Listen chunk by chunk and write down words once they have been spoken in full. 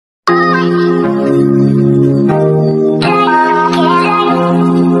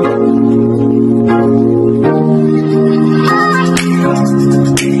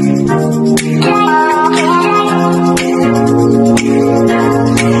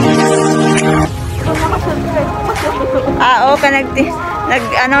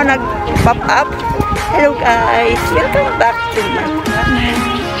Nag-pop up. Hello guys, welcome back to my channel.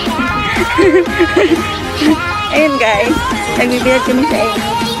 Ayun guys, nagbibilad kami sa inyo.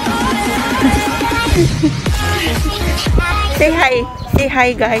 Say hi. Say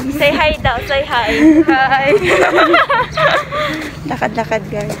hi guys. Say hi daw, say hi. Hi. Lakad-lakad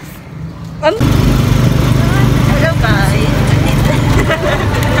guys. Hello guys.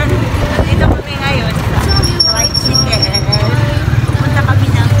 Nandito kami ngayon sa tricycle. Punta kami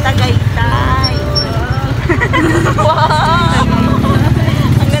ng Tagaytay. Wow!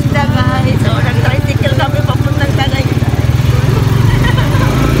 Ang ganda guys. So, nag-tricycle kami papuntang Tagaytay.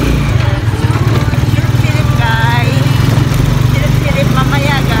 Silip-silip guys. Silip-silip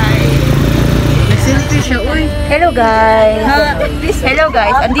mamaya guys. Nag-selfie siya, uy. Hello guys. Hello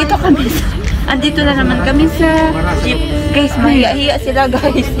guys. Andito na naman kami sa jeep. Guys, mahiya-hiya sila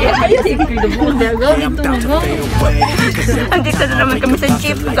guys. Andito na naman kami sa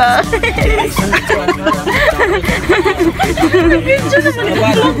jeep guys.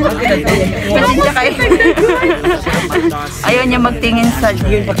 Pasensya kayo. Ayaw niya magtingin sa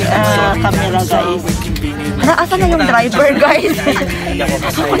camera guys. Asan na yung driver guys?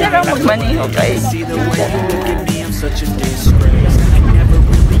 Ako na lang magmaniho guys.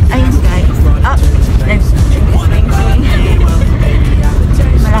 Ayun guys.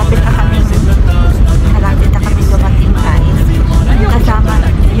 Malapit na kami dumating guys. Yung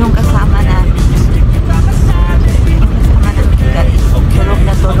kasama namin guys. Tulog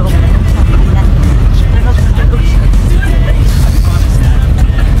na tulog.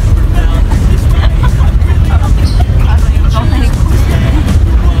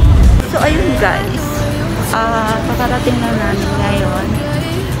 So ayun guys. Kakarating na namin ngayon.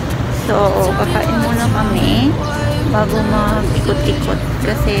 So, kakain muna kami bago mag-ikot-ikot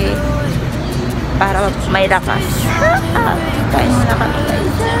kasi para may lakas. Kain muna kami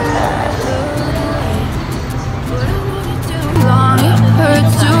guys.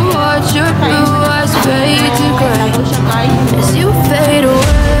 Hurts to watch your blue eyes fade to gray as you fade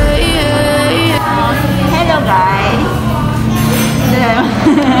away. Hello guys.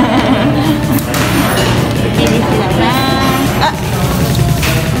 Pili sila na.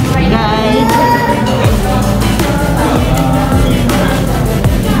 Guys.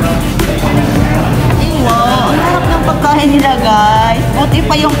 Wow, ang sarap ng pagkain nila guys. Buti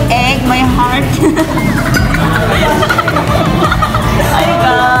pa yung egg, may heart. Hi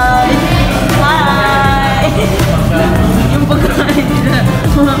guys. Hi. Yung pagkain nila.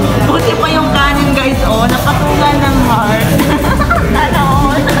 Buti pa yung kanin guys. Oh, napatulan ng heart.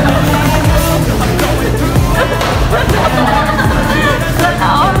 Nanoon.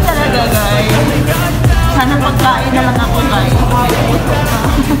 Nanoon talaga guys. Sana pagkain na lang ako guys.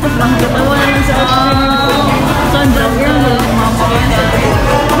 Lang gatawa naman sa Sandra. Mama guys.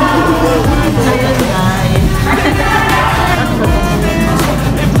 Ayun guys.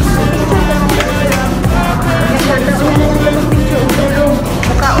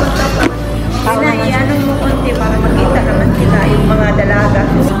 Iano mo konti para makita naman kita yung mga dalaga.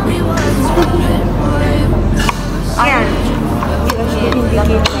 Ayan.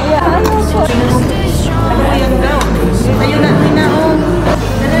 Ayun daw. Ayun na, hinaong.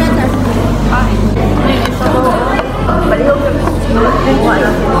 Balihog. Pwede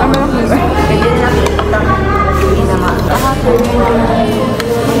na kita. Hindi naman.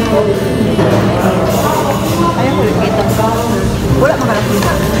 Ayaw ko kita. Wala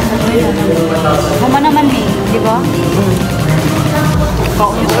makalakita. Mama naman eh, di ba?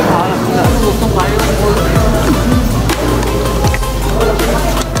 Kau ni wala. Lutong kayo.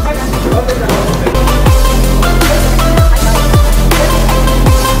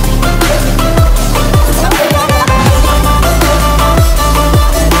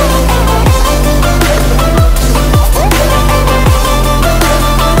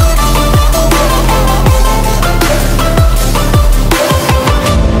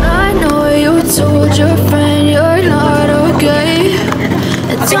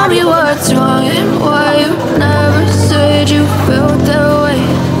 Tell me what's wrong and why you never said you felt that way.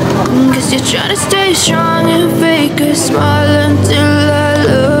 Cause you're trying to stay strong and fake a smile until I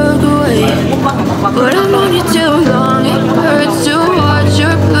look away. But I've known you too long, it hurts to watch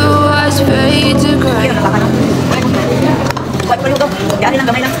your blue eyes fade to gray.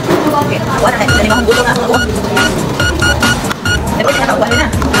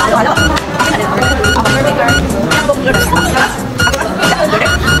 Wala na,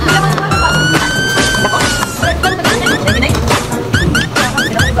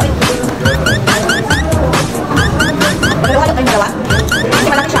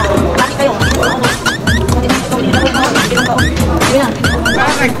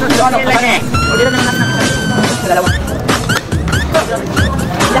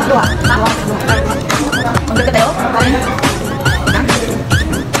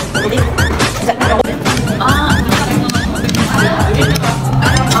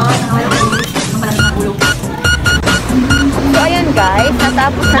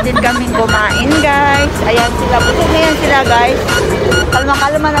 kaming kumain, guys. Ayan sila. Busog na yan sila, guys.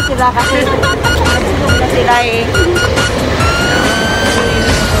 Kalma-kalma na sila kasi nabusog na sila eh.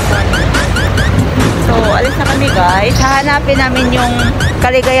 So, alis na kami, guys. Hahanapin namin yung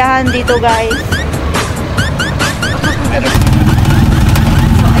kaligayahan dito, guys.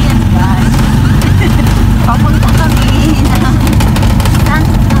 So, ayan, guys. Papunta kami ng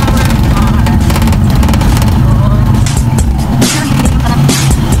Sunflower Farm.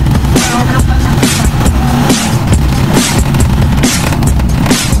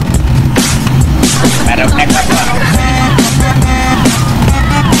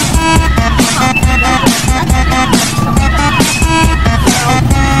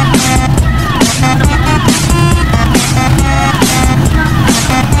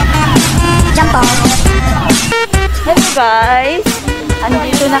 Hello guys,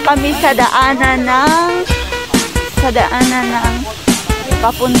 andito na kami sa daanan ng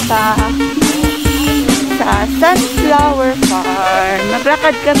papunta sa Sunflower Farm.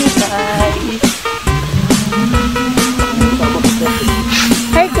 Naglakad kami guys.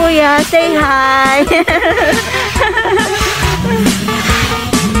 Hi kuya, say hi.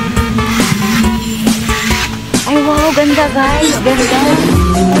 Ay wow, ganda guys, ganda.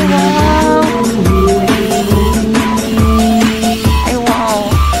 Ay wow. Ay wow.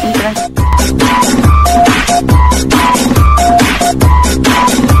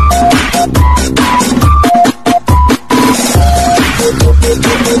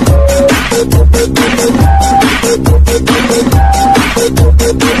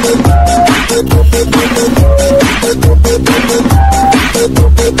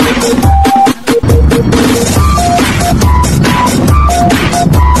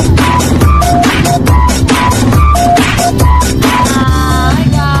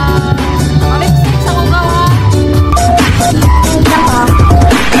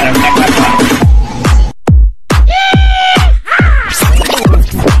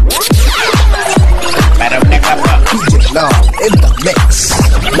 In the mix.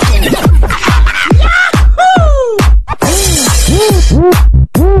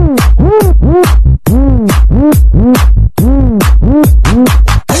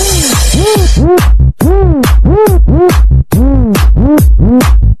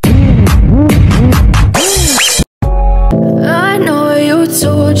 I know you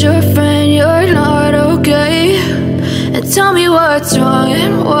told your friend you're not okay, and tell me what's wrong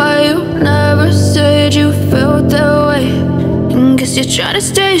and why you never said you felt that way. Guess you're trying to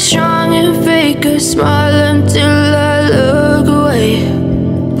stay strong and fake a smile until I look away.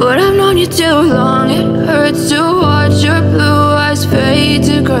 But I've known you too long, it hurts to watch your blue eyes fade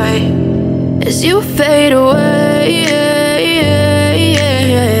to gray as you fade away.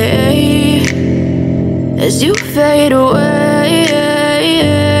 As you fade away.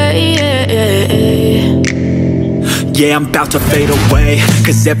 Yeah, I'm about to fade away,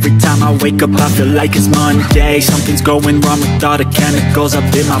 cause every time I wake up I feel like it's Monday. Something's going wrong with all the chemicals up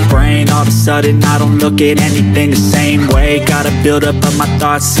in my brain. All of a sudden I don't look at anything the same way. Gotta build up of my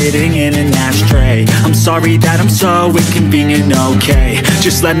thoughts sitting in an ashtray. I'm sorry that I'm so inconvenient, okay.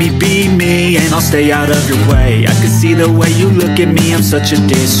 Just let me be me and I'll stay out of your way. I can see the way you look at me, I'm such a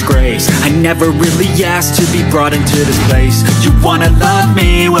disgrace. I never really asked to be brought into this place. You wanna love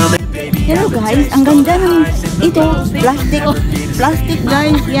me, well then Hello guys, ang ganda ng ito, plastic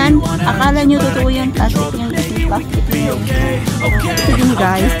guys, yan. Akala nyo totoo yan, plastic yan kasi plastic yan. Ito din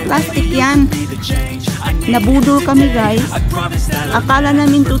guys, plastic yan. Nabudol kami guys. Akala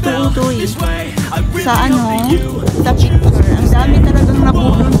namin totoo to eh. Sa sa picture. Ang dami talagang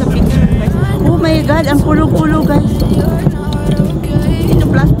nabudol sa picture guys. Oh my god, ang kulo-kulo guys. Ito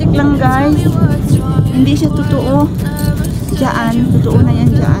plastic lang guys. Hindi siya totoo. Diyan, totoo na yan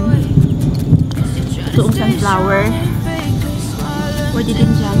diyan. Totoong sunflower. Pwede din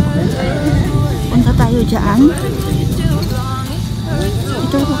dyan. Punta tayo dyan.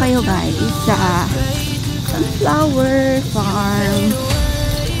 Ito ko kayo guys sa Sunflower Farm.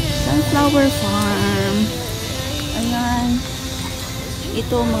 Sunflower Farm. Ayan.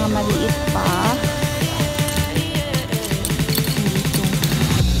 Ito mga maliit pa.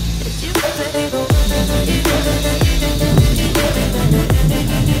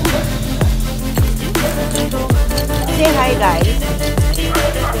 Say hi guys.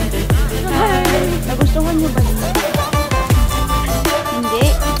 Hi. Nagustuhan niyo ba ito?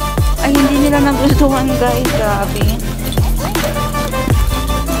 Hindi. Ay hindi nila nagustuhan guys. Grabe.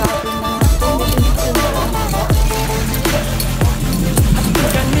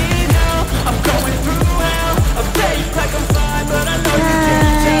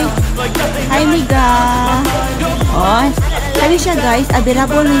 Hi. Hi Miga. Oh. Ano siya guys,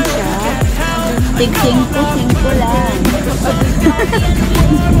 available na siya. Tig 5 lang.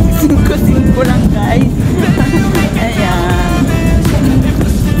 5 lang guys. Ayan.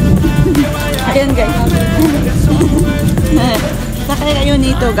 Ayan guys. Sakay kayo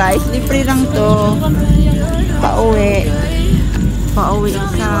nito guys. Libre lang to. Pauwi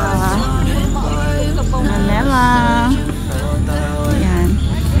sa Manila. Ayan.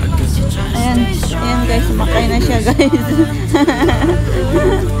 Ayan guys, sumakay na siya guys.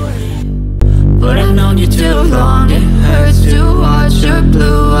 But I've known you too long. It hurts to watch your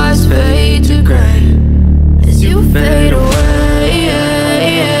blue eyes fade to gray as you fade away.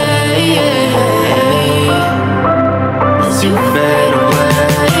 As you fade away.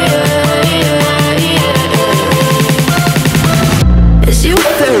 As you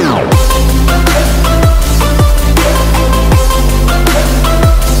fade away.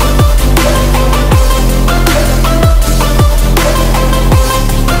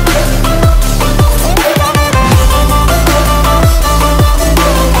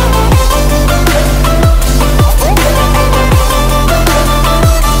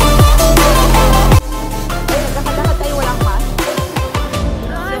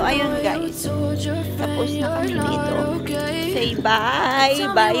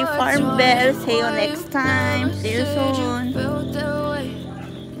 Bye Farm Bell. See you next time. See you soon.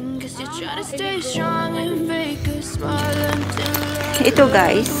 Ito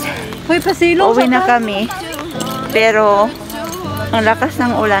guys, uwi na kami. Pero ang lakas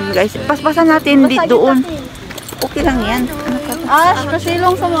ng ulan guys. Paspasan natin doon. Okay lang yan. Ano ka? Ash,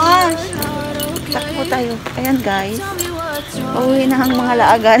 pasilong sa mo Ash. Takbo tayo. Ayan guys. Uwi na ang mga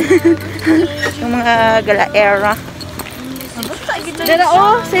laagan. Yung mga galaera. Dala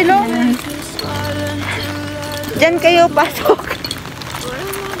oh, silong. Diyan kayo pasok.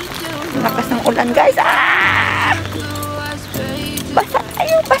 Lakas ng ulan guys. Ah! Basa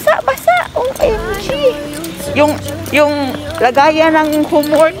tayo, basa. OMG. Yung lagayan ng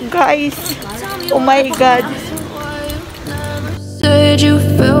homework guys. Oh my god. Said you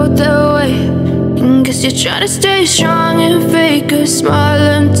felt that way. Guess you're trying to stay strong and fake a smile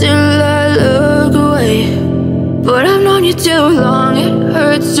until I look away. But I've known you too long, it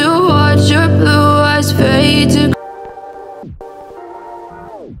hurts to